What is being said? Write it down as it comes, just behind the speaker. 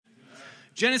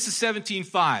Genesis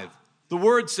 17:5. The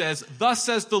word says, thus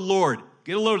says the Lord.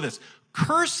 Get a load of this.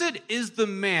 Cursed is the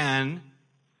man,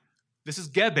 this is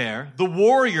Geber, the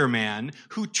warrior man,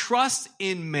 who trusts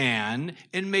in man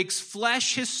and makes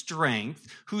flesh his strength,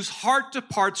 whose heart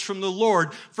departs from the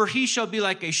Lord. For he shall be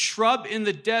like a shrub in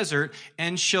the desert,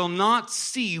 and shall not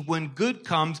see when good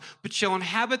comes, but shall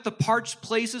inhabit the parched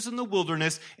places in the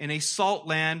wilderness, in a salt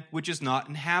land which is not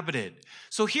inhabited.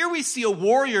 So here we see a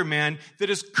warrior man that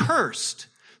is cursed.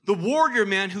 The warrior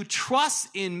man who trusts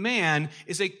in man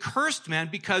is a cursed man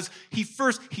because he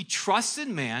trusts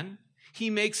in man.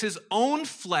 He makes his own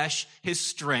flesh his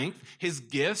strength, his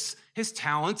gifts, his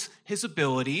talents, his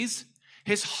abilities.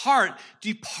 His heart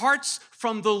departs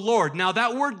from the Lord. Now,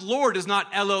 that word Lord is not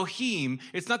Elohim.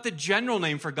 It's not the general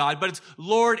name for God, but it's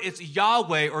Lord, it's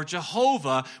Yahweh or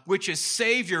Jehovah, which is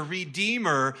Savior,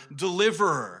 Redeemer,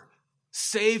 Deliverer,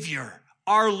 Savior,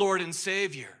 our Lord and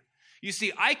Savior. You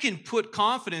see, I can put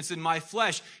confidence in my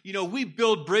flesh. You know, we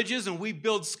build bridges and we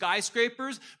build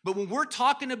skyscrapers, but when we're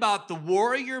talking about the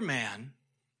warrior man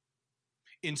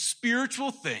in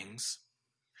spiritual things,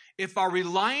 if our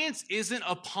reliance isn't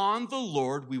upon the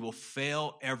Lord, we will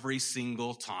fail every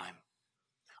single time.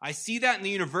 I see that in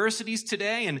the universities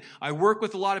today, and I work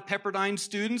with a lot of Pepperdine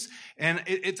students, and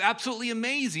it's absolutely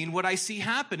amazing what I see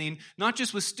happening, not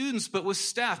just with students, but with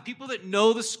staff, people that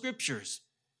know the scriptures.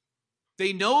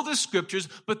 They know the scriptures,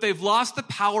 but they've lost the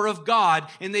power of God,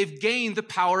 and they've gained the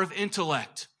power of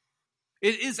intellect.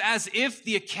 It is as if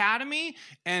the academy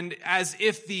and as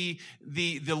if the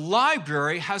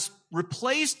library has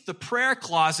replaced the prayer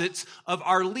closets of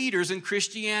our leaders in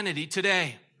Christianity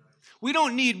today. We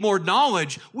don't need more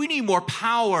knowledge. We need more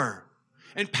power.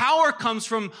 And power comes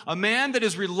from a man that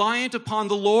is reliant upon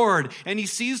the Lord, and he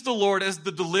sees the Lord as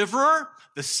the deliverer,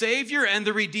 the Savior, and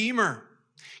the Redeemer.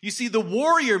 You see, the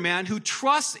warrior man who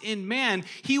trusts in man,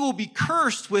 he will be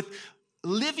cursed with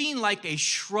living like a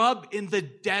shrub in the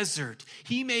desert.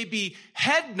 He may be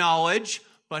head knowledge,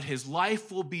 but his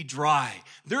life will be dry.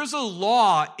 There's a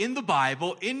law in the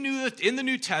Bible, in the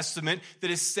New Testament, that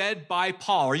is said by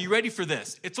Paul. Are you ready for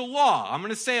this? It's a law. I'm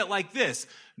going to say it like this.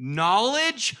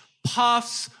 Knowledge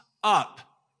puffs up.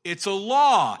 It's a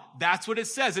law. That's what it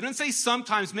says. It doesn't say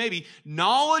sometimes, maybe.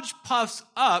 Knowledge puffs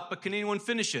up, but can anyone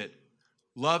finish it?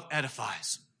 Love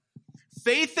edifies.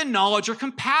 Faith and knowledge are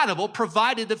compatible,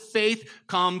 provided that faith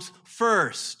comes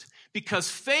first. Because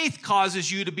faith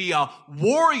causes you to be a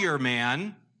warrior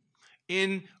man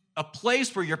in a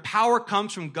place where your power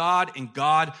comes from God and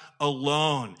God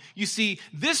alone. You see,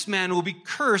 this man will be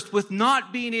cursed with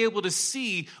not being able to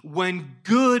see when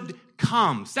good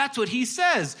comes. That's what he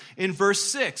says in verse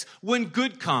 6, when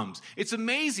good comes. It's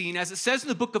amazing, as it says in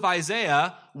the book of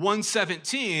Isaiah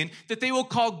 1:17, that they will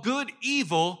call good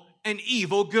evil and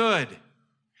evil good.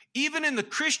 Even in the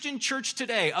Christian church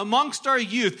today, amongst our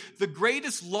youth, the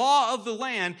greatest law of the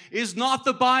land is not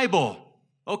the Bible.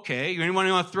 Okay, anyone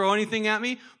want to throw anything at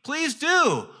me? Please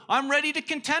do. I'm ready to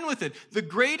contend with it. The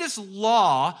greatest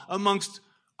law amongst,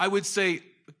 I would say,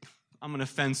 I'm going to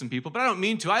offend some people, but I don't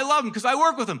mean to. I love them because I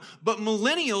work with them. But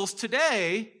millennials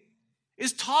today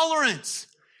is tolerance.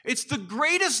 It's the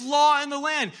greatest law in the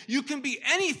land. You can be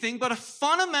anything but a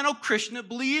fundamental Christian that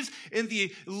believes in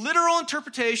the literal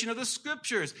interpretation of the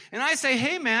scriptures. And I say,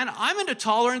 hey man, I'm into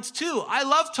tolerance too. I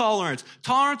love tolerance.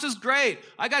 Tolerance is great.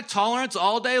 I got tolerance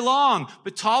all day long.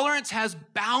 But tolerance has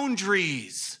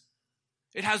boundaries.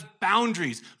 It has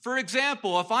boundaries. For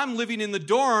example, if I'm living in the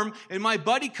dorm and my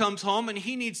buddy comes home and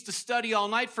he needs to study all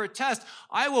night for a test,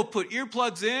 I will put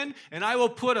earplugs in and I will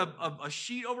put a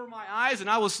sheet over my eyes and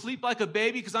I will sleep like a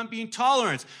baby because I'm being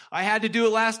tolerant. I had to do it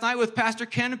last night with Pastor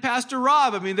Ken and Pastor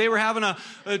Rob. I mean, they were having a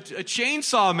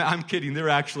chainsaw. I'm kidding. They were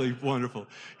actually wonderful.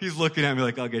 He's looking at me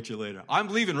like, I'll get you later. I'm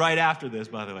leaving right after this,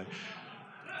 by the way.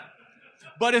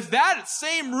 But if that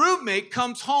same roommate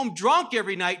comes home drunk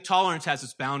every night, tolerance has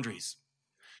its boundaries.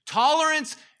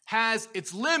 Tolerance has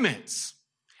its limits.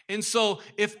 And so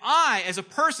if I, as a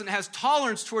person, has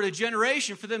tolerance toward a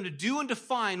generation for them to do and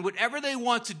define whatever they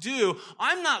want to do,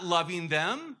 I'm not loving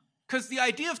them, because the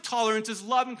idea of tolerance is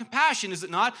love and compassion, is it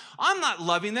not? I'm not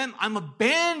loving them. I'm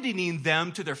abandoning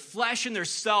them to their flesh and their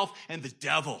self and the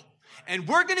devil. And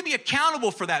we're going to be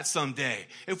accountable for that someday.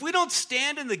 If we don't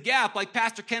stand in the gap like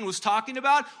Pastor Ken was talking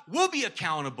about, we'll be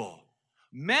accountable.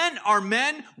 Men are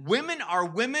men, women are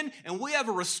women, and we have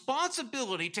a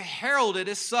responsibility to herald it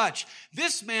as such.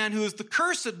 This man who is the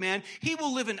cursed man, he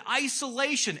will live in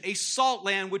isolation, a salt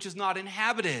land which is not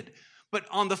inhabited. But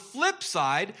on the flip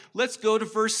side, let's go to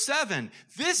verse 7.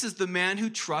 This is the man who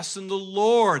trusts in the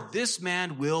Lord. This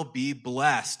man will be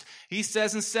blessed. He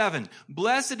says in 7,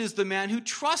 blessed is the man who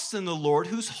trusts in the Lord,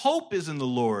 whose hope is in the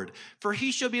Lord. For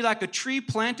he shall be like a tree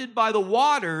planted by the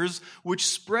waters, which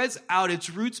spreads out its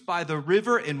roots by the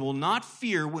river and will not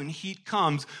fear when heat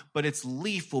comes, but its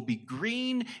leaf will be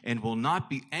green and will not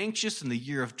be anxious in the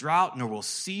year of drought, nor will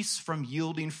cease from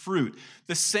yielding fruit.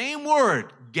 The same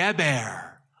word,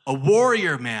 Geber. A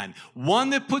warrior man, one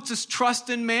that puts his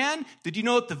trust in man. Did you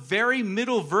know that the very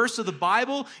middle verse of the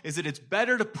Bible is that it's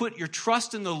better to put your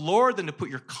trust in the Lord than to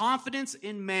put your confidence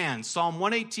in man? Psalm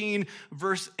 118,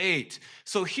 verse 8.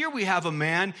 So here we have a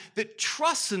man that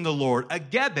trusts in the Lord, a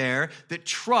Geber that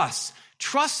trusts.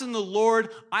 Trust in the Lord,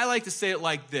 I like to say it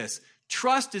like this.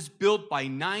 Trust is built by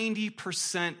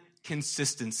 90%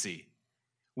 consistency.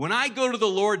 When I go to the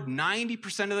Lord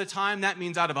 90% of the time, that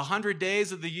means out of 100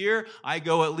 days of the year, I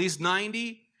go at least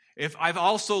 90. If I've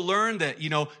also learned that,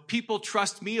 people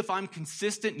trust me if I'm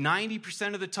consistent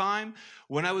 90% of the time.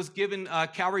 When I was given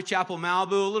Calvary Chapel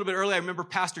Malibu a little bit earlier, I remember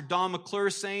Pastor Don McClure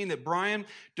saying that, Brian,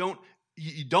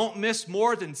 you don't miss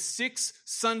more than 6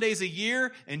 Sundays a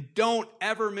year, and don't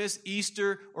ever miss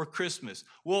Easter or Christmas.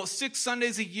 Well, 6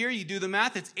 Sundays a year, you do the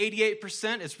math, it's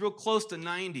 88%. It's real close to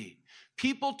 90.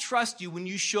 People trust you when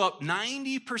you show up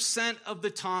 90% of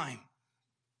the time.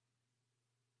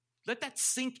 Let that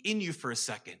sink in you for a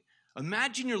second.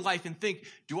 Imagine your life and think,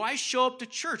 do I show up to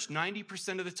church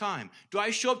 90% of the time? Do I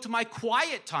show up to my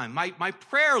quiet time, my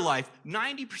prayer life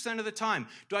 90% of the time?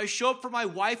 Do I show up for my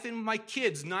wife and my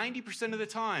kids 90% of the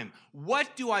time?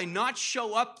 What do I not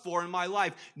show up for in my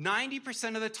life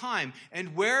 90% of the time?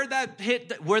 And where that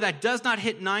does not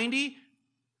hit 90,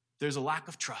 there's a lack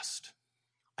of trust.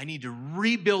 I need to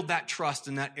rebuild that trust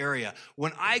in that area.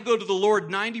 When I go to the Lord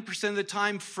 90% of the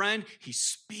time, friend, he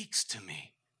speaks to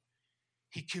me.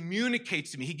 He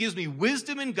communicates to me. He gives me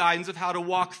wisdom and guidance of how to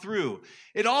walk through.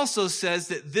 It also says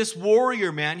that this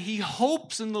warrior man, he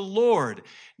hopes in the Lord.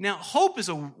 Now, hope is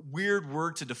a weird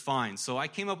word to define, so I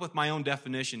came up with my own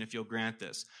definition, if you'll grant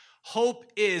this. Hope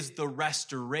is the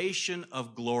restoration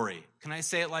of glory. Can I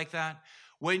say it like that?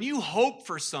 When you hope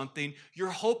for something, you're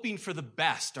hoping for the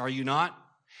best, are you not?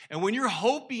 And when you're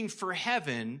hoping for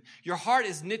heaven, your heart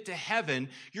is knit to heaven,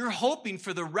 you're hoping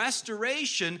for the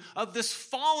restoration of this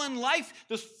fallen life,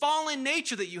 this fallen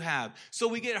nature that you have. So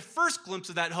we get a first glimpse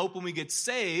of that hope when we get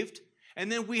saved, and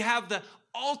then we have the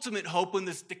ultimate hope when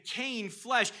this decaying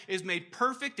flesh is made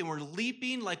perfect and we're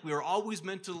leaping like we were always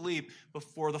meant to leap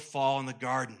before the fall in the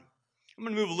garden. I'm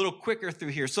going to move a little quicker through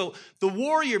here. So the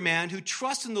warrior man who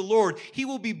trusts in the Lord, he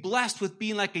will be blessed with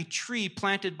being like a tree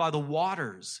planted by the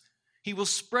waters. He will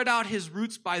spread out his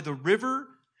roots by the river.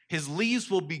 His leaves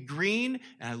will be green.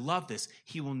 And I love this.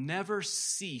 He will never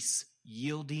cease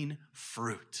yielding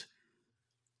fruit.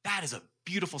 That is a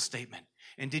beautiful statement.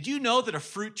 And did you know that a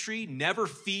fruit tree never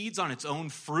feeds on its own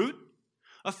fruit?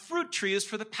 A fruit tree is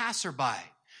for the passerby.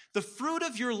 The fruit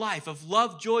of your life of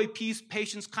love, joy, peace,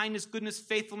 patience, kindness, goodness,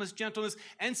 faithfulness, gentleness,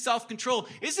 and self-control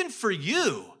isn't for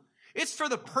you. It's for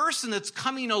the person that's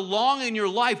coming along in your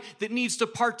life that needs to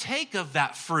partake of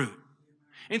that fruit.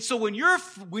 And so when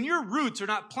your roots are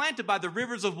not planted by the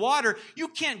rivers of water, you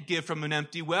can't give from an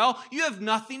empty well. You have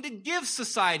nothing to give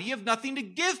society. You have nothing to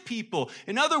give people.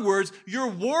 In other words, your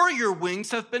warrior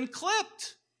wings have been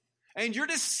clipped. And you're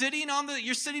just sitting on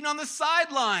the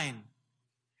sideline.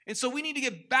 And so we need to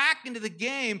get back into the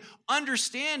game,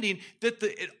 understanding that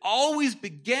it always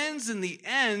begins and the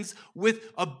ends with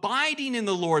abiding in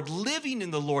the Lord, living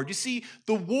in the Lord. You see,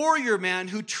 the warrior man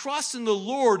who trusts in the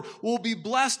Lord will be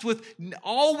blessed with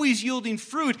always yielding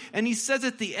fruit. And he says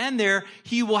at the end there,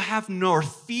 he will have nor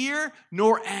fear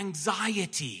nor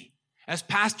anxiety. As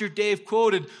Pastor Dave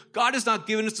quoted, God has not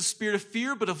given us the spirit of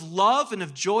fear, but of love and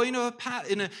of joy and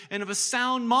of a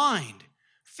sound mind.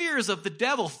 Fear is of the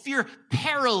devil. Fear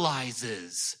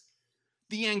paralyzes.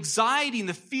 The anxiety and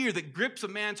the fear that grips a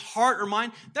man's heart or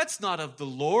mind, that's not of the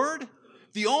Lord.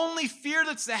 The only fear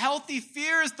that's the healthy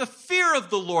fear is the fear of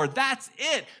the Lord. That's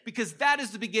it, because that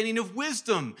is the beginning of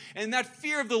wisdom. And that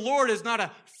fear of the Lord is not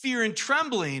a fear and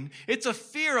trembling. It's a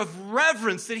fear of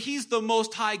reverence that he's the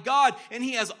most high God and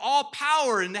he has all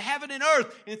power in the heaven and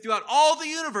earth and throughout all the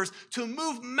universe to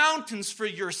move mountains for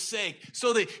your sake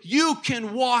so that you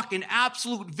can walk in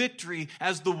absolute victory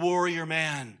as the warrior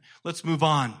man. Let's move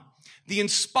on. The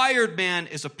inspired man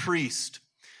is a priest.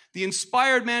 The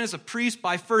inspired man is a priest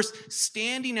by first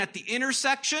standing at the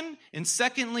intersection and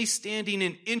secondly standing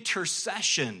in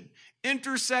intercession.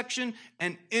 Intersection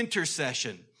and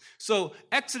intercession. So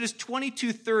Exodus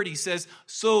 22:30 says,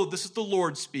 "So this is the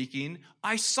Lord speaking,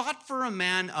 I sought for a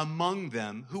man among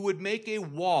them who would make a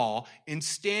wall and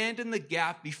stand in the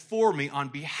gap before me on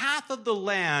behalf of the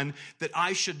land that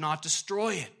I should not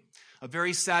destroy it." A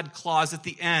very sad clause at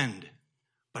the end.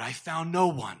 But I found no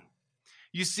one.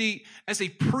 You see, as a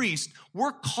priest,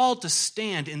 we're called to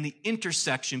stand in the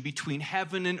intersection between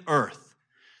heaven and earth.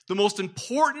 The most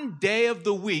important day of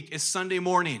the week is Sunday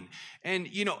morning. And,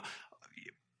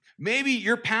 maybe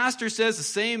your pastor says the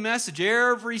same message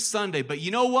every Sunday, but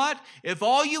you know what? If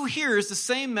all you hear is the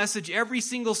same message every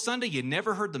single Sunday, you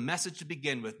never heard the message to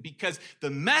begin with, because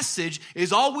the message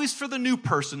is always for the new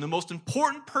person. The most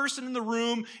important person in the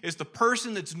room is the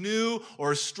person that's new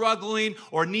or struggling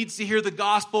or needs to hear the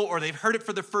gospel, or they've heard it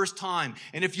for the first time.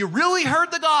 And if you really heard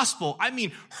the gospel,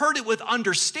 heard it with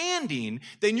understanding,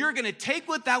 then you're going to take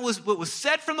what was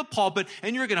said from the pulpit,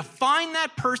 and you're going to find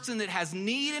that person that has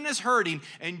need and is hurting,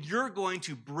 and you're going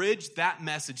to bridge that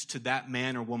message to that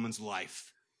man or woman's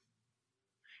life.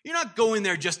 You're not going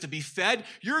there just to be fed.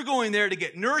 You're going there to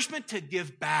get nourishment, to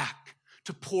give back,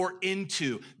 to pour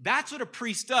into. That's what a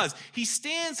priest does. He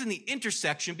stands in the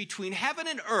intersection between heaven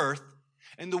and earth,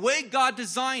 and the way God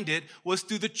designed it was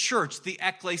through the church, the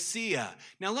ecclesia.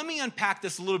 Now, let me unpack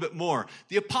this a little bit more.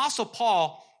 The Apostle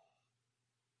Paul,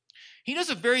 he does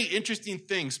a very interesting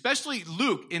thing, especially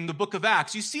Luke in the book of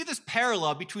Acts. You see this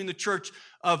parallel between the church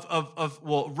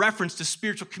reference to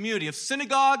spiritual community of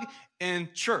synagogue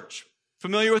and church.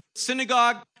 Familiar with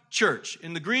synagogue, church?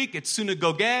 In the Greek, it's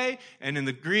synagoge, and in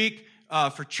the Greek,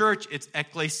 for church, it's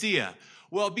ecclesia.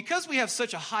 Well, because we have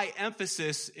such a high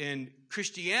emphasis in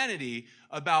Christianity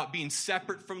about being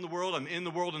separate from the world, I'm in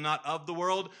the world and not of the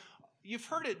world, you've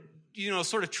heard it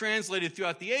sort of translated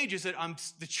throughout the ages that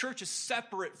the church is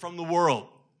separate from the world.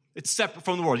 It's separate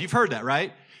from the world. You've heard that,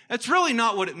 right? That's really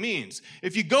not what it means.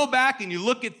 If you go back and you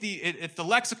look at the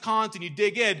lexicons and you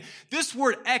dig in, this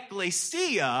word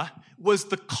ecclesia was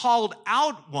the called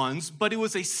out ones, but it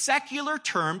was a secular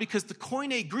term because the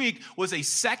Koine Greek was a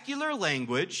secular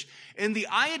language. And the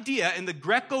idea in the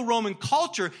Greco-Roman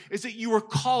culture is that you were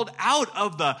called out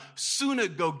of the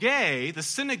synagoge, the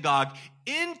synagogue,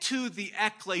 into the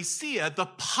ecclesia, the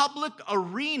public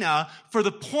arena for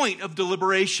the point of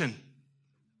deliberation.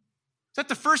 Is that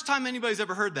the first time anybody's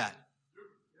ever heard that?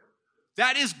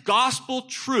 That is gospel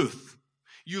truth.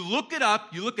 You look it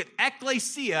up, you look at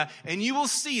ecclesia, and you will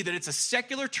see that it's a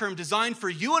secular term designed for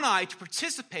you and I to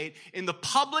participate in the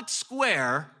public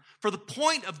square for the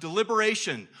point of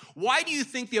deliberation. Why do you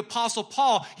think the Apostle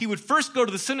Paul, he would first go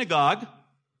to the synagogue,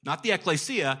 not the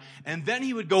ecclesia, and then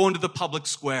he would go into the public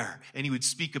square and he would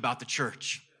speak about the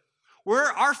church?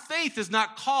 Where our faith is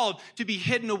not called to be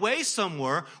hidden away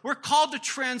somewhere. We're called to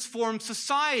transform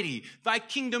society. Thy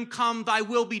kingdom come, thy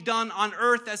will be done on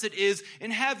earth as it is in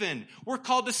heaven. We're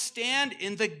called to stand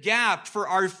in the gap for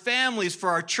our families, for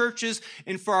our churches,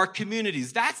 and for our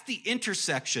communities. That's the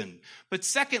intersection. But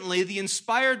secondly, the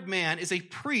inspired man is a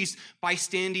priest by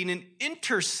standing in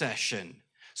intercession.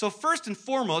 So first and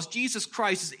foremost, Jesus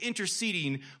Christ is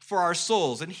interceding for our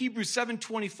souls. In Hebrews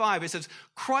 7:25, it says,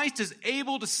 Christ is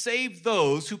able to save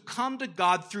those who come to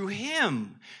God through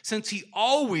him, since he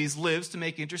always lives to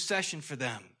make intercession for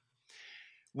them.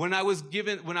 When I was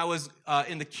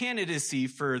in the candidacy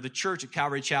for the church at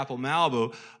Calvary Chapel,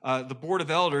 Malibu, the board of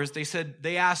elders,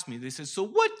 they asked me, so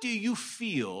what do you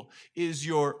feel is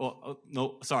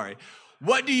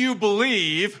what do you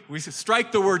believe? We said,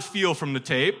 strike the word feel from the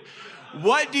tape.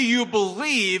 What do you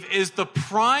believe is the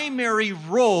primary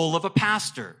role of a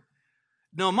pastor?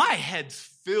 Now, my head's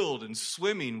filled and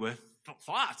swimming with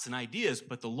thoughts and ideas,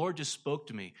 but the Lord just spoke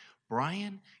to me.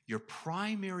 Brian, your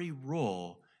primary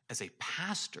role as a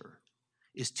pastor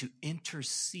is to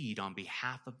intercede on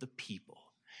behalf of the people,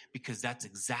 because that's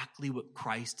exactly what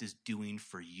Christ is doing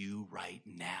for you right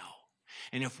now.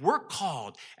 And if we're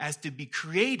called as to be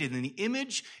created in the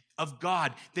image of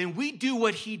God, then we do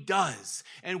what he does,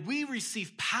 and we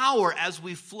receive power as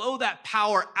we flow that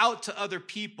power out to other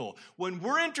people. When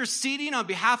we're interceding on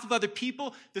behalf of other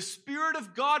people, the Spirit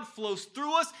of God flows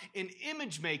through us, and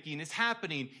image making is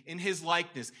happening in his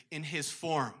likeness, in his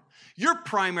form. Your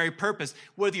primary purpose,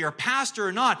 whether you're a pastor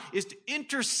or not, is to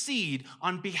intercede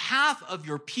on behalf of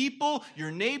your people,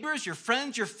 your neighbors, your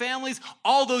friends, your families,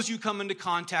 all those you come into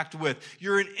contact with.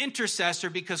 You're an intercessor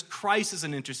because Christ is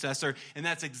an intercessor, and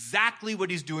that's exactly what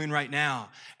he's doing right now.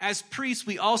 As priests,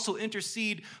 we also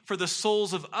intercede for the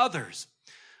souls of others.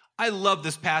 I love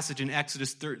this passage in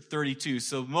Exodus 32.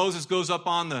 So Moses goes up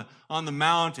on the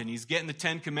mount, and he's getting the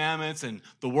 10 Commandments, and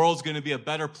the world's going to be a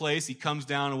better place. He comes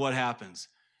down, and what happens?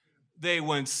 they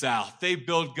went south. They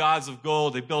built gods of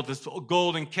gold. They built this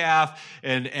golden calf,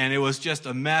 and it was just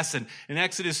a mess. And in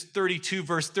Exodus 32,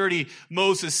 verse 30,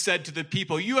 Moses said to the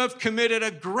people, "You have committed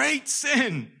a great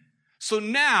sin. So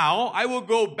now I will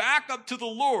go back up to the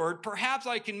Lord. Perhaps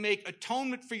I can make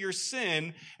atonement for your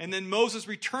sin." And then Moses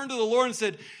returned to the Lord and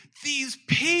said, "These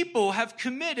people have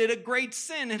committed a great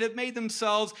sin and have made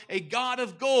themselves a god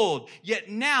of gold. Yet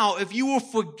now, if you will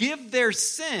forgive their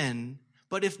sin,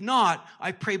 but if not,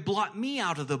 I pray blot me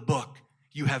out of the book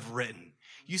you have written."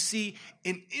 You see,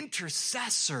 an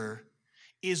intercessor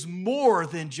is more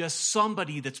than just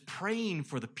somebody that's praying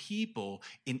for the people.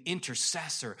 An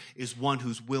intercessor is one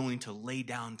who's willing to lay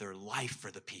down their life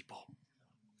for the people.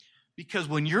 Because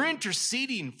when you're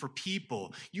interceding for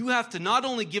people, you have to not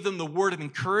only give them the word of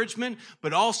encouragement,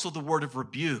 but also the word of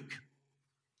rebuke.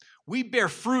 We bear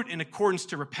fruit in accordance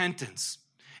to repentance.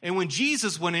 And when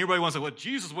Jesus went, everybody wants to say, well,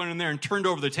 Jesus went in there and turned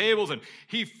over the tables, and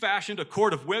he fashioned a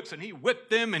cord of whips, and he whipped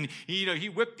them, and he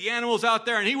whipped the animals out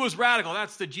there, and he was radical.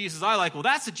 That's the Jesus I like. Well,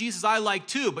 that's the Jesus I like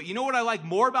too. But you know what I like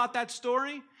more about that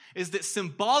story? Is that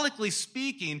symbolically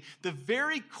speaking, the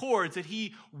very cords that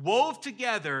he wove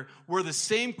together were the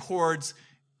same cords,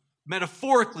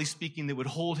 metaphorically speaking, that would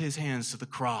hold his hands to the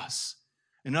cross.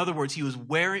 In other words, he was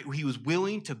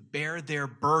willing to bear their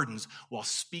burdens while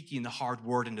speaking the hard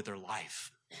word into their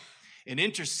life. An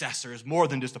intercessor is more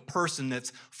than just a person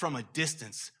that's from a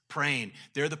distance praying.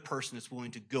 They're the person that's willing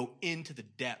to go into the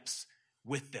depths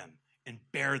with them and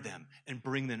bear them and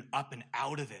bring them up and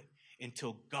out of it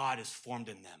until God is formed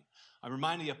in them. I'm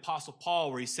reminded of the Apostle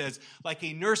Paul where he says, "Like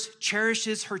a nurse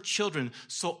cherishes her children,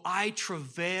 so I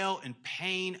travail in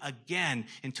pain again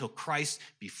until Christ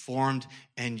be formed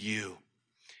in you."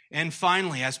 And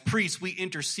finally, as priests, we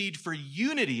intercede for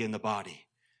unity in the body.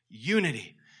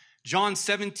 Unity. John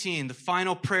 17, the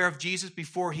final prayer of Jesus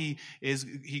before he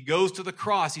goes to the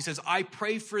cross, he says, "I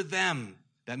pray for them."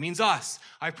 That means us.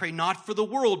 "I pray not for the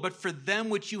world, but for them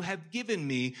which you have given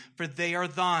me, for they are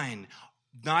thine.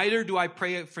 Neither do I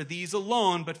pray for these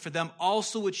alone, but for them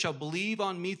also which shall believe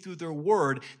on me through their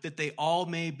word, that they all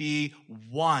may be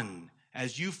one.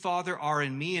 As you, Father, are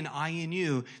in me and I in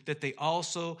you, that they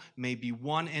also may be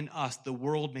one in us. The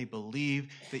world may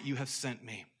believe that you have sent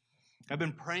me." I've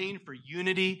been praying for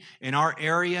unity in our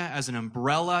area as an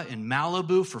umbrella in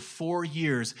Malibu for 4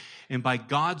 years. And by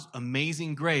God's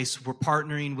amazing grace, we're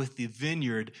partnering with the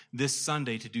Vineyard this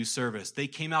Sunday to do service. They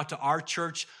came out to our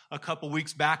church a couple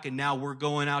weeks back, and now we're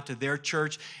going out to their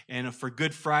church. And for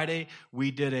Good Friday,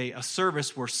 we did a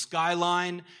service where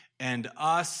Skyline and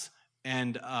us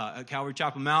and Calvary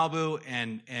Chapel Malibu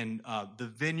and the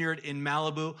Vineyard in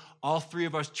Malibu, all three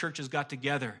of our churches got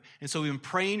together. And so we've been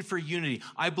praying for unity.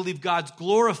 I believe God's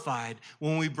glorified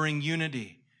when we bring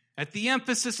unity. At the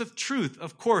emphasis of truth,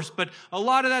 of course, but a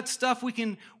lot of that stuff we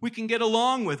can get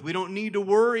along with. We don't need to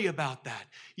worry about that.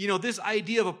 This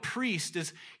idea of a priest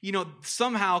is,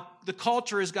 somehow the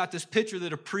culture has got this picture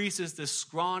that a priest is this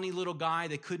scrawny little guy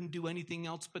that couldn't do anything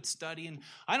else but study. And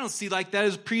I don't see like that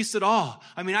as a priest at all.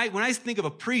 I mean, when I think of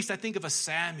a priest, I think of a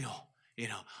Samuel.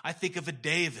 I think of a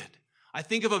David. I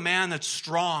think of a man that's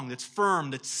strong, that's firm,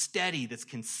 that's steady, that's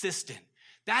consistent.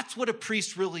 That's what a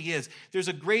priest really is. There's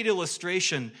a great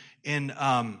illustration in,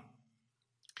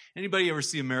 anybody ever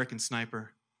see American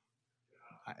Sniper?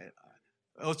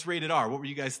 It's rated R. What were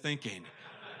you guys thinking?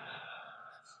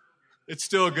 It's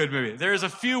still a good movie. There's a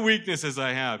few weaknesses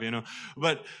I have,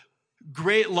 but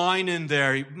great line in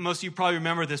there. Most of you probably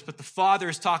remember this, but the father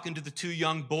is talking to the two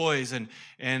young boys, and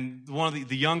one of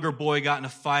the younger boy got in a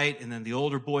fight, and then the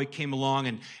older boy came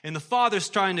along, and the father's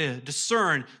trying to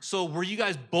discern, "So were you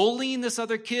guys bullying this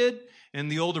other kid?" And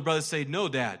the older brother said, "No,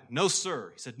 Dad. No,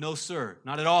 sir." He said, "No, sir.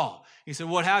 Not at all." He said,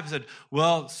 "What happened?" He said,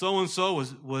 "Well, so-and-so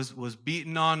was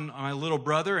beating on my little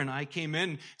brother, and I came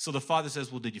in." So the father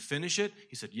says, "Well, did you finish it?"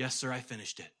 He said, "Yes, sir, I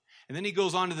finished it." And then he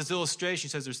goes on to this illustration. He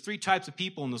says there's 3 types of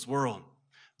people in this world.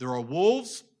 There are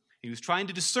wolves. He was trying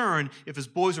to discern if his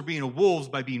boys were being wolves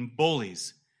by being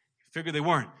bullies. He figured they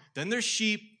weren't. Then there's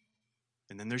sheep,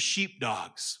 and then there's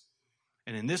sheepdogs.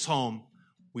 And in this home,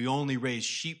 we only raise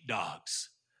sheepdogs.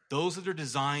 Those that are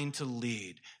designed to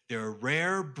lead. They're a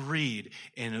rare breed,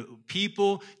 and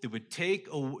people that would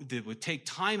take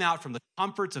time out from the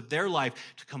comforts of their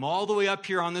life to come all the way up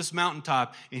here on this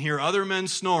mountaintop and hear other men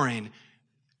snoring.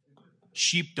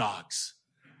 Sheepdogs,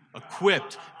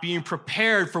 equipped, being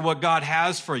prepared for what God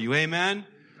has for you. Amen?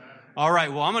 All right,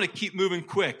 well, I'm going to keep moving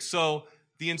quick. So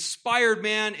the inspired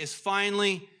man is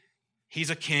he's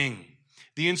a king.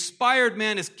 The inspired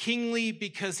man is kingly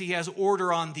because he has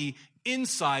order on the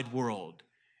inside world.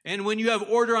 And when you have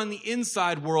order on the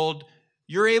inside world,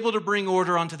 you're able to bring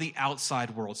order onto the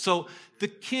outside world. So the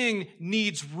king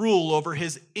needs rule over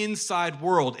his inside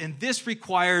world, and this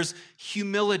requires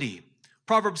humility.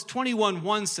 Proverbs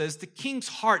 21:1 says, the king's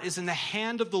heart is in the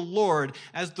hand of the Lord.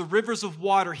 As the rivers of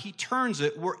water, he turns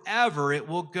it wherever it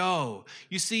will go.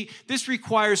 You see, this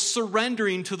requires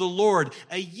surrendering to the Lord.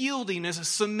 A yielding is a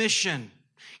submission.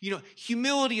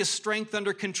 Humility is strength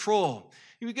under control.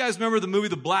 You guys remember the movie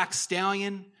The Black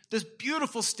Stallion? This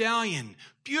beautiful stallion,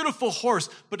 beautiful horse,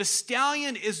 but a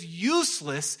stallion is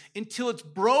useless until it's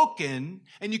broken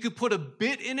and you can put a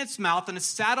bit in its mouth and it's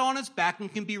sat on its back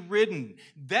and can be ridden.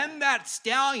 Then that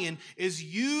stallion is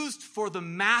used for the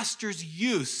master's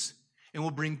use and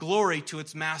will bring glory to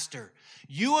its master.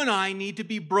 You and I need to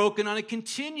be broken on a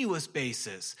continuous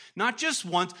basis. Not just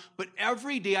once, but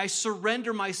every day I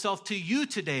surrender myself to you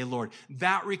today, Lord.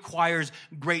 That requires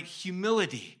great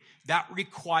humility. That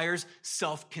requires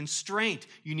self-constraint.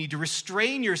 You need to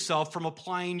restrain yourself from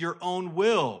applying your own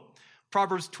will.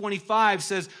 Proverbs 25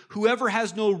 says, whoever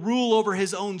has no rule over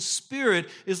his own spirit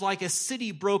is like a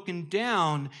city broken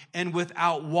down and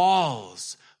without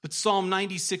walls. But Psalm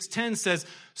 96:10 says,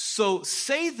 so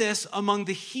say this among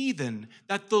the heathen,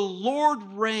 that the Lord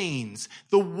reigns.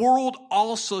 The world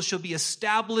also shall be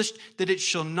established, that it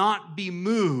shall not be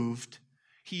moved.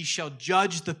 He shall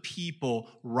judge the people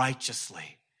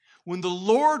righteously. When the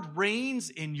Lord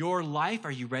reigns in your life,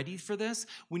 are you ready for this?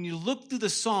 When you look through the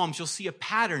Psalms, you'll see a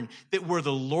pattern that where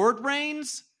the Lord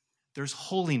reigns, there's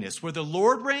holiness. Where the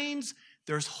Lord reigns,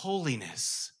 there's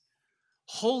holiness.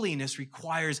 Holiness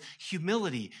requires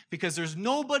humility because there's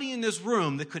nobody in this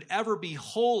room that could ever be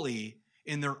holy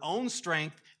in their own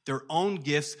strength, their own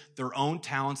gifts, their own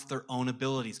talents, their own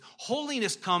abilities.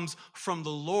 Holiness comes from the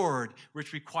Lord,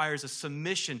 which requires a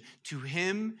submission to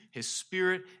him, his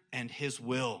spirit, and his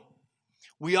will.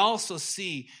 We also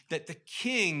see that the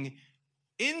king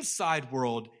inside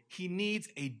world, he needs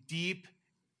a deep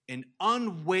and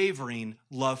unwavering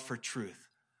love for truth.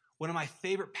 One of my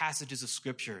favorite passages of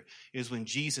scripture is when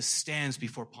Jesus stands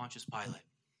before Pontius Pilate.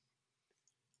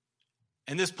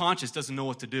 And this Pontius doesn't know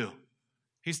what to do.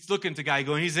 He's looking at the guy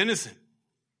going, he's innocent.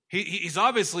 He's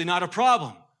obviously not a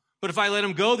problem. But if I let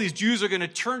him go, these Jews are going to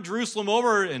turn Jerusalem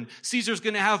over and Caesar's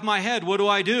going to have my head. What do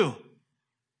I do?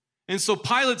 And so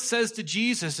Pilate says to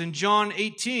Jesus in John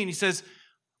 18, he says,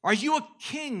 are you a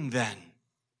king then?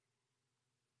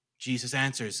 Jesus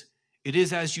answers, it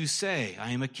is as you say,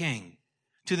 I am a king.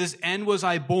 To this end was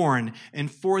I born,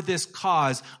 and for this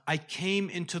cause I came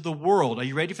into the world. Are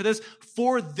you ready for this?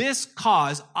 For this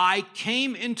cause I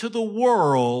came into the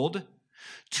world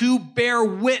to bear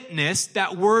witness.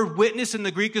 That word witness in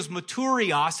the Greek is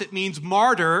martyrios. It means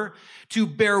martyr. To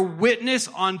bear witness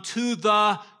unto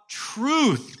the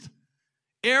truth.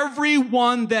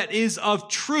 Everyone that is of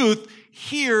truth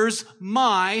hears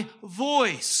my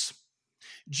voice.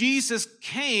 Jesus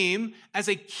came as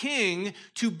a king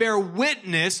to bear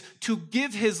witness, to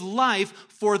give his life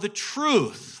for the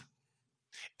truth.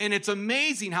 And it's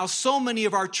amazing how so many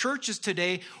of our churches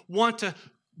today want to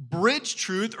bridge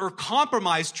truth or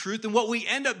compromise truth. And what we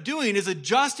end up doing is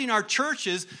adjusting our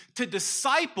churches to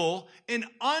disciple an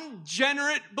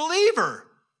unregenerate believer.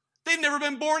 They've never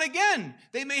been born again.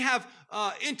 They may have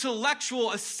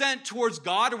intellectual assent towards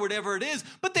God or whatever it is,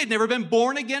 but they've never been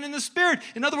born again in the Spirit.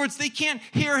 In other words, they can't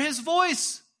hear his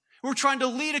voice. We're trying to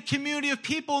lead a community of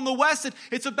people in the West.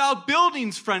 It's about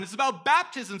buildings, friend. It's about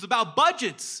baptisms, about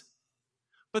budgets.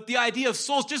 But the idea of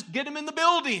souls, just get them in the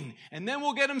building, and then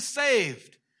we'll get them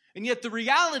saved. And yet the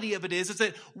reality of it is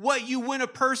that what you win a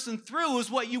person through is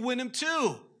what you win them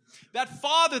to. That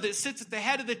father that sits at the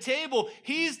head of the table,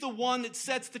 he's the one that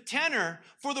sets the tenor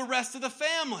for the rest of the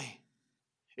family.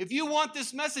 If you want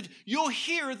this message, you'll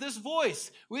hear this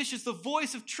voice, which is the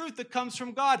voice of truth that comes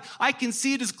from God. I can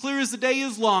see it as clear as the day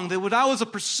is long, that when I was a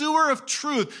pursuer of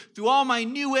truth through all my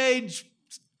New Age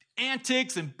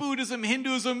antics and Buddhism,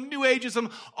 Hinduism, New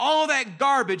Ageism, all of that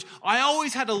garbage, I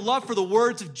always had a love for the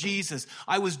words of Jesus.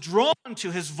 I was drawn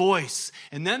to his voice.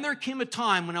 And then there came a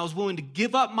time when I was willing to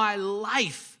give up my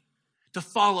life to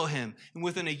follow him. And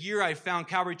within a year, I found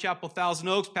Calvary Chapel, Thousand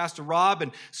Oaks, Pastor Rob,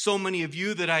 and so many of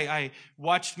you that I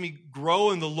watched me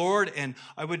grow in the Lord. And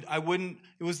it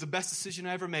was the best decision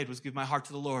I ever made, was give my heart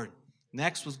to the Lord.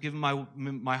 Next was giving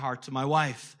my heart to my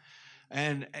wife.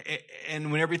 And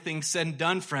when everything's said and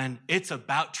done, friend, it's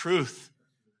about truth.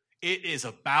 It is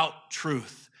about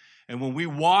truth. And when we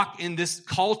walk in this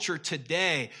culture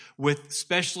today,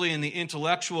 especially in the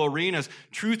intellectual arenas,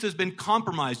 truth has been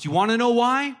compromised. You want to know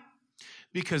why?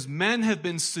 Because men have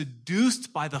been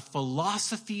seduced by the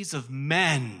philosophies of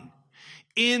men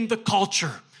in the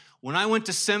culture. When I went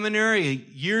to seminary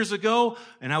years ago,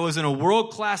 and I was in a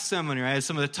world-class seminary, I had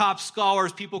some of the top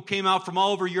scholars. People came out from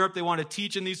all over Europe. They wanted to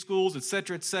teach in these schools, et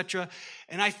cetera, et cetera.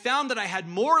 And I found that I had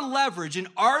more leverage in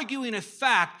arguing a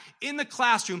fact in the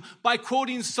classroom by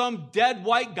quoting some dead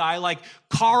white guy like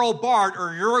Karl Barth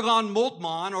or Jürgen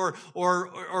Moltmann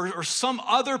or some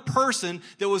other person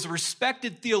that was a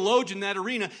respected theologian in that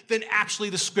arena than actually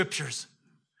the scriptures.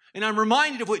 And I'm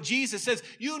reminded of what Jesus says,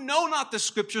 you know not the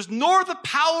scriptures, nor the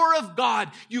power of God.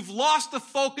 You've lost the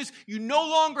focus. You no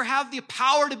longer have the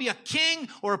power to be a king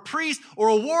or a priest or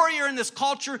a warrior in this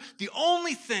culture. The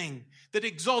only thing that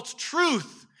exalts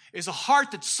truth is a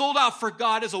heart that's sold out for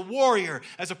God as a warrior,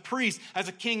 as a priest, as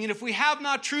a king. And if we have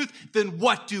not truth, then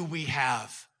what do we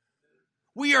have?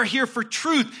 We are here for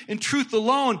truth and truth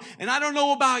alone. And I don't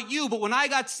know about you, but when I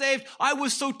got saved, I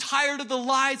was so tired of the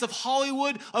lies of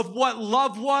Hollywood, of what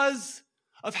love was,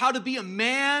 of how to be a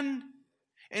man.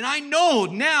 And I know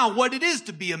now what it is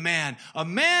to be a man. A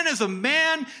man is a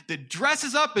man that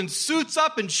dresses up and suits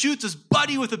up and shoots his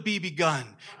buddy with a BB gun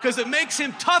because it makes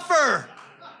him tougher.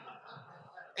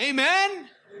 Amen?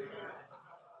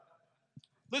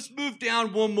 Let's move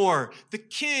down one more. The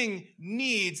king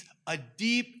needs a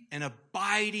deep and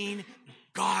abiding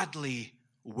godly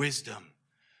wisdom.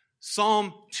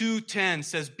 Psalm 2:10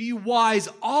 says, be wise,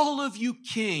 all of you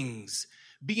kings.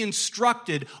 Be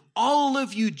instructed, all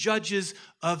of you judges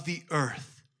of the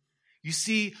earth. You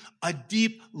see, a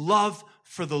deep love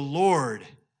for the Lord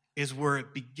is where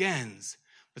it begins.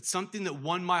 But something that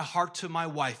won my heart to my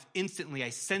wife instantly, I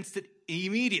sensed it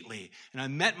immediately. And I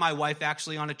met my wife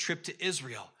actually on a trip to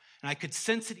Israel. And I could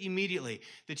sense it immediately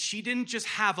that she didn't just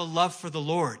have a love for the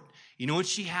Lord. You know what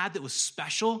she had that was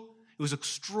special? It was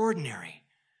extraordinary.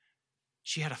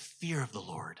 She had a fear of the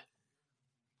Lord.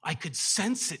 I could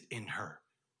sense it in her.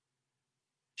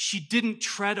 She didn't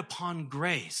tread upon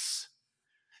grace.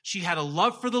 She had a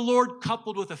love for the Lord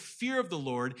coupled with a fear of the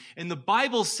Lord. And the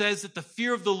Bible says that the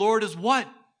fear of the Lord is what?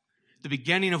 The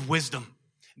beginning of wisdom.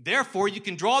 Therefore, you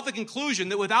can draw the conclusion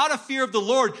that without a fear of the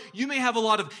Lord, you may have a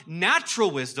lot of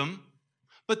natural wisdom,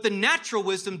 but the natural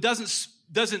wisdom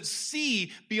doesn't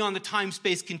see beyond the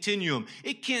time-space continuum.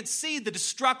 It can't see the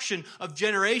destruction of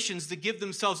generations that give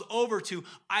themselves over to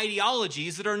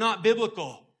ideologies that are not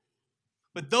biblical.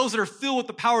 But those that are filled with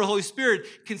the power of the Holy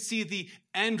Spirit can see the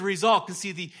end result, can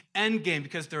see the end game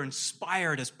because they're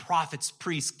inspired as prophets,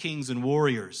 priests, kings, and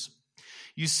warriors.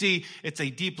 You see, it's a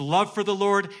deep love for the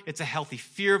Lord. It's a healthy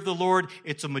fear of the Lord.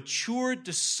 It's a mature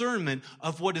discernment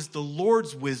of what is the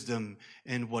Lord's wisdom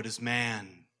and what is man.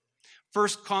 1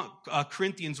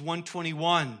 Corinthians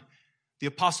 1:21, the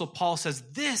Apostle Paul says,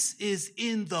 this is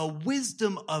in the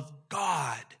wisdom of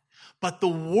God, but the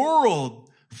world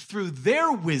through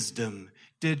their wisdom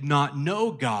did not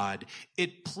know God.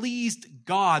 It pleased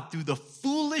God through the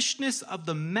foolishness of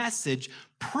the message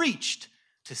preached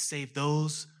to save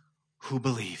those who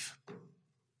believe.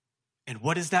 And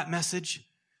what is that message?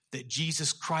 That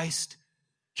Jesus Christ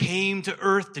came to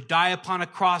earth to die upon a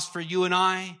cross for you and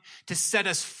I, to set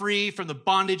us free from the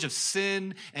bondage of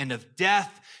sin and of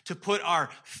death, to put our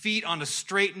feet on a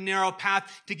straight and narrow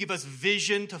path, to give us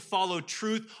vision to follow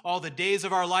truth all the days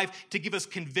of our life, to give us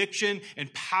conviction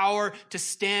and power to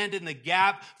stand in the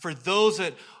gap for those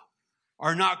that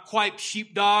are not quite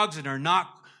sheepdogs and are not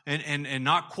and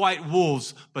not quite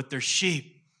wolves, but they're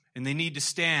sheep. And they need to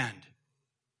stand.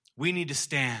 We need to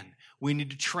stand. We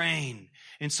need to train.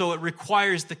 And so it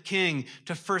requires the king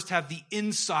to first have the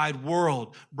inside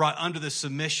world brought under the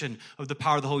submission of the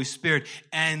power of the Holy Spirit.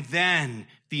 And then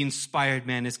the inspired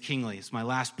man is kingly. It's my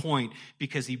last point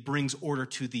because he brings order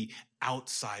to the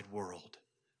outside world.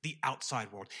 The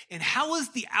outside world. And how is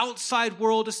the outside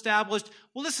world established?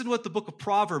 Well, listen to what the book of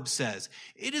Proverbs says.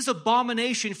 It is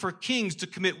abomination for kings to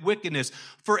commit wickedness,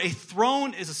 for a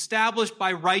throne is established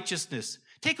by righteousness.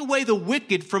 Take away the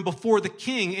wicked from before the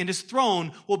king, and his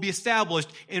throne will be established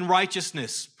in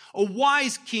righteousness. A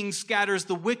wise king scatters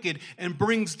the wicked and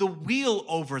brings the wheel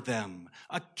over them.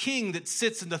 A king that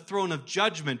sits in the throne of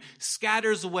judgment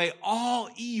scatters away all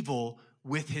evil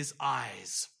with his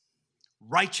eyes.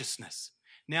 Righteousness.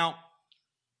 Now,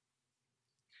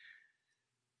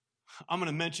 I'm going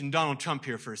to mention Donald Trump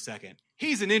here for a second.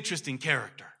 He's an interesting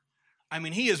character. I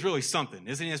mean, he is really something,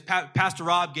 isn't he? As Pastor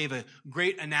Rob gave a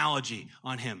great analogy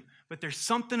on him. But there's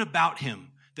something about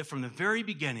him that from the very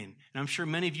beginning, and I'm sure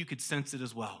many of you could sense it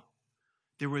as well,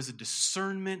 there was a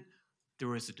discernment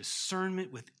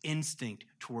with instinct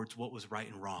towards what was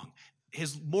right and wrong.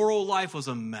 His moral life was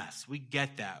a mess. We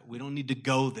get that. We don't need to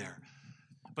go there.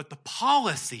 But the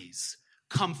policies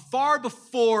come far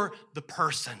before the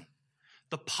person.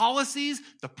 The policies,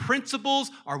 the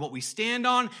principles are what we stand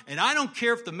on, and I don't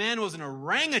care if the man was an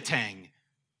orangutan.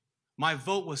 My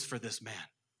vote was for this man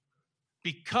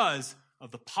because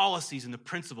of the policies and the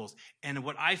principles and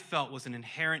what I felt was an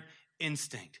inherent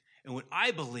instinct. And what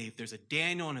I believe, there's a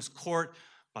Daniel in his court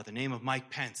by the name of Mike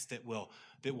Pence that will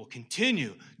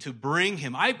continue to bring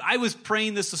him. I was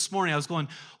praying this morning. I was going,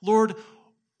 Lord,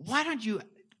 why don't you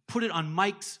put it on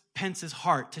Mike Pence's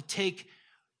heart to take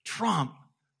Trump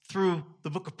through the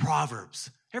book of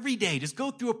Proverbs every day? Just go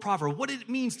through a proverb, what it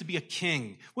means to be a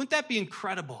king. Wouldn't that be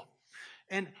incredible?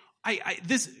 And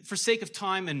this, for sake of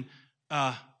time, and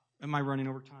am I running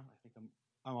over time? I think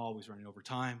I'm always running over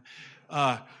time.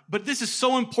 But this is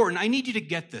so important. I need you to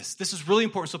get this. This is really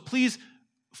important. So please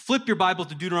flip your Bible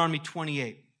to Deuteronomy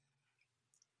 28.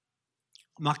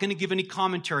 I'm not going to give any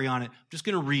commentary on it. I'm just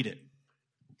going to read it.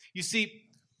 You see,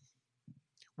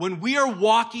 when we are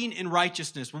walking in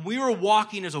righteousness, when we are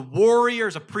walking as a warrior,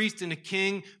 as a priest, and a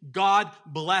king, God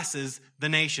blesses the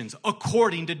nations,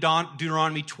 according to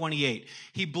Deuteronomy 28.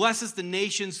 He blesses the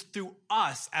nations through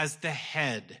us as the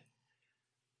head.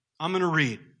 I'm going to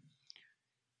read.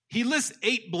 He lists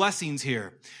 8 blessings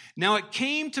here. Now it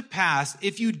came to pass,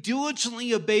 if you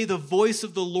diligently obey the voice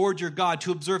of the Lord your God,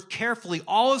 to observe carefully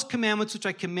all his commandments which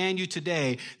I command you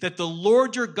today, that the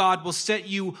Lord your God will set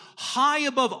you high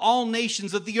above all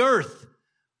nations of the earth.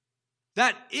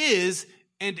 That is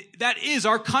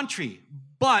our country,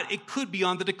 but it could be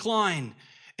on the decline.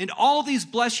 And all these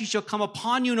blessings shall come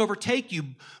upon you and overtake you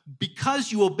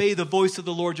because you obey the voice of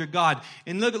the Lord your God.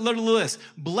 And look at this.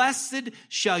 Blessed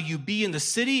shall you be in the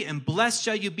city, and blessed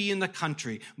shall you be in the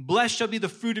country. Blessed shall be the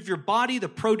fruit of your body, the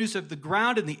produce of the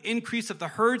ground, and the increase of the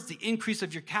herds, the increase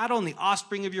of your cattle, and the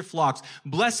offspring of your flocks.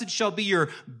 Blessed shall be your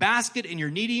basket and your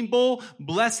kneading bowl.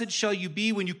 Blessed shall you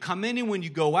be when you come in and when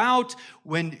you go out,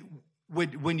 the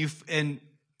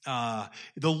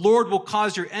Lord will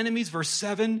cause your enemies, verse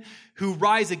 7, who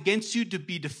rise against you to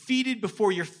be defeated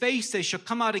before your face. They shall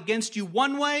come out against you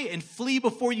one way and flee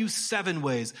before you 7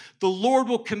 ways. The Lord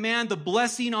will command the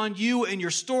blessing on you and your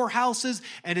storehouses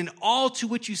and in all to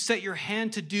which you set your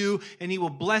hand to do, and he will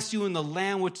bless you in the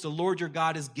land which the Lord your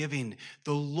God is giving.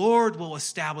 The Lord will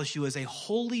establish you as a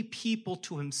holy people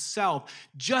to himself,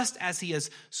 just as he has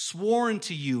sworn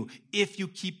to you, if you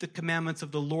keep the commandments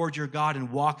of the Lord your God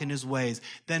and walk in his ways.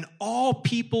 Then all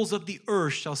peoples of the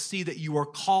earth shall see that you are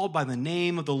called by the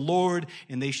name of the Lord,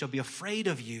 and they shall be afraid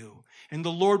of you. And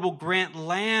the Lord will grant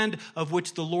land of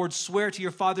which the Lord sware to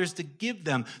your fathers to give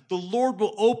them. The Lord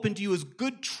will open to you as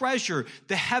good treasure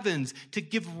the heavens, to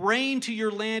give rain to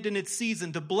your land in its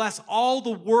season, to bless all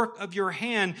the work of your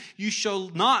hand. You shall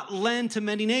not lend to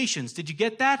many nations. Did you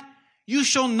get that? You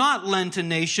shall not lend to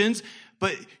nations,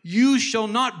 but you shall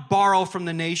not borrow from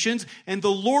the nations, and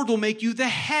the Lord will make you the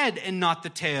head and not the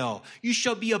tail. You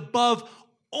shall be above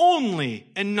only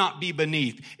and not be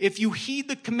beneath. If you heed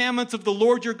the commandments of the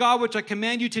Lord your God, which I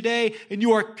command you today, and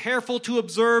you are careful to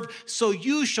observe, so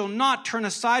you shall not turn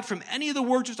aside from any of the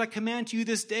words which I command to you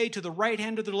this day, to the right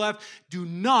hand or the left. Do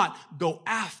not go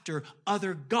after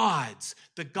other gods,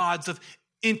 the gods of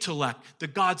intellect, the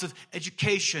gods of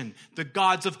education, the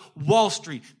gods of Wall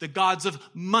Street, the gods of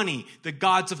money, the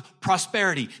gods of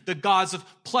prosperity, the gods of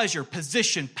pleasure,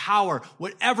 position, power,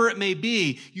 whatever it may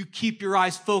be. You keep your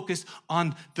eyes focused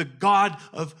on the God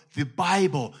of the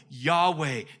Bible,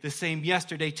 Yahweh, the same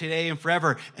yesterday, today, and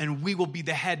forever. And we will be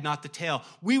the head, not the tail.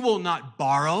 We will not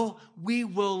borrow, we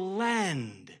will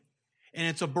lend. And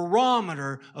it's a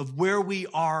barometer of where we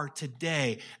are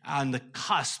today on the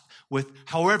cusp with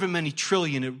however many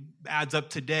trillion it adds up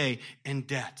today in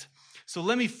debt. So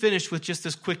let me finish with just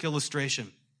this quick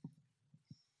illustration.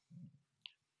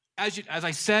 As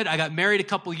I said, I got married a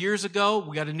couple years ago.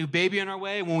 We got a new baby on our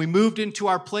way. When we moved into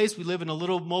our place, we live in a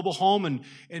little mobile home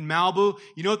in Malibu.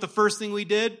 You know what the first thing we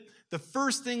did? The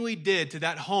first thing we did to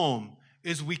that home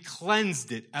is we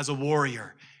cleansed it as a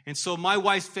warrior. And so my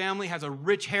wife's family has a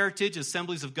rich heritage,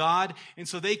 Assemblies of God. And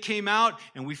so they came out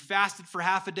and we fasted for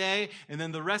half a day. And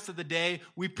then the rest of the day,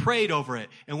 we prayed over it.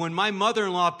 And when my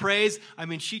mother-in-law prays,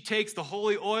 she takes the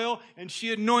holy oil and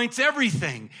she anoints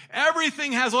everything.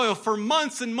 Everything has oil. For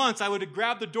months and months, I would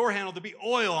grab the door handle, there'd be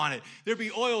oil on it. There'd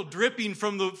be oil dripping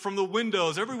from the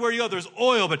windows. Everywhere you go, there's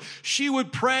oil. But she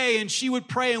would pray and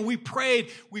we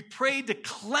prayed. We prayed to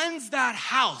cleanse that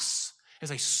house as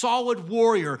a solid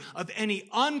warrior of any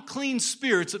unclean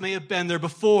spirits that may have been there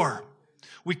before.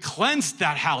 We cleansed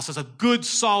that house as a good,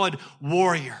 solid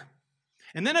warrior.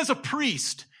 And then as a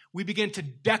priest, we began to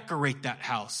decorate that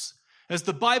house. As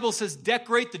the Bible says,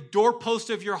 decorate the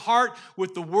doorpost of your heart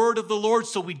with the word of the Lord.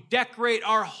 So we decorate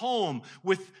our home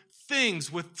with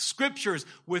things, with scriptures,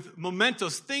 with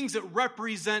mementos, things that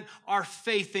represent our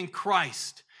faith in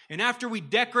Christ. And after we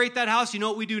decorate that house, you know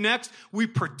what we do next? We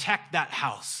protect that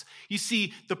house. You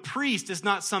see, the priest is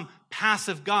not some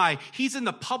passive guy. He's in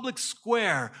the public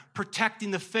square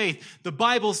protecting the faith. The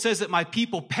Bible says that my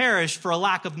people perish for a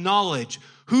lack of knowledge.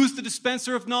 Who's the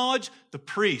dispenser of knowledge? The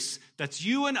priest. That's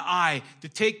you and I to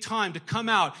take time to come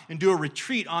out and do a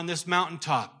retreat on this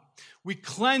mountaintop. We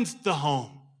cleanse the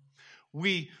home.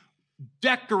 We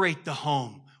decorate the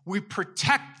home. We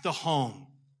protect the home.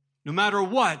 No matter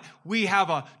what, we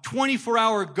have a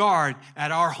 24-hour guard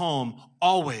at our home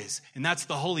always, and that's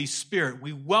the Holy Spirit.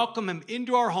 We welcome him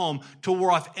into our home to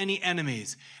ward off any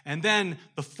enemies. And then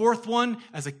the fourth one,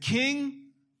 as a king,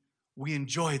 we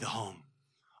enjoy the home.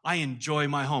 I enjoy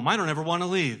my home. I don't ever want to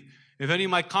leave. If any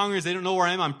of my congregants, they don't know where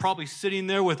I am, I'm probably sitting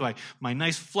there with my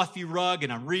nice fluffy rug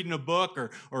and I'm reading a book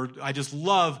or I just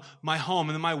love my home.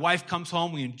 And then my wife comes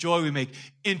home, we enjoy, we make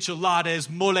enchiladas,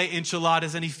 mole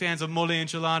enchiladas. Any fans of mole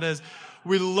enchiladas?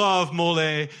 We love mole.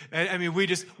 I mean,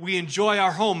 we enjoy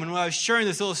our home. And when I was sharing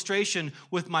this illustration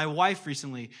with my wife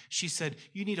recently, she said,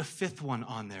 you need a fifth one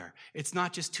on there. It's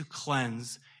not just to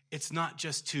cleanse. It's not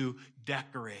just to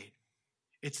decorate.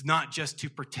 It's not just to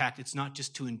protect. It's not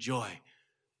just to enjoy.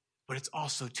 But it's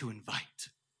also to invite.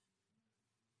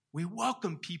 We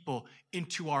welcome people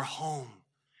into our home.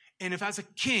 And if as a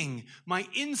king, my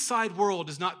inside world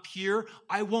is not pure,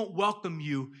 I won't welcome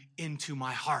you into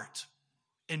my heart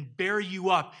and bear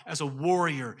you up as a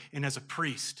warrior and as a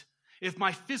priest. If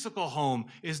my physical home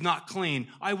is not clean,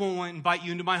 I won't invite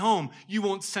you into my home. You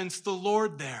won't sense the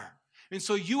Lord there. And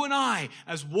so you and I,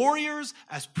 as warriors,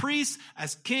 as priests,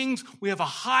 as kings, we have a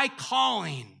high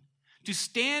calling to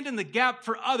stand in the gap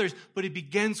for others, but it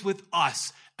begins with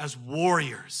us as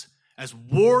warriors, as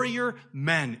warrior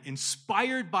men,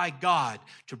 inspired by God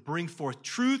to bring forth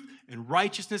truth and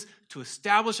righteousness to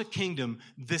establish a kingdom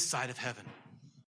this side of heaven.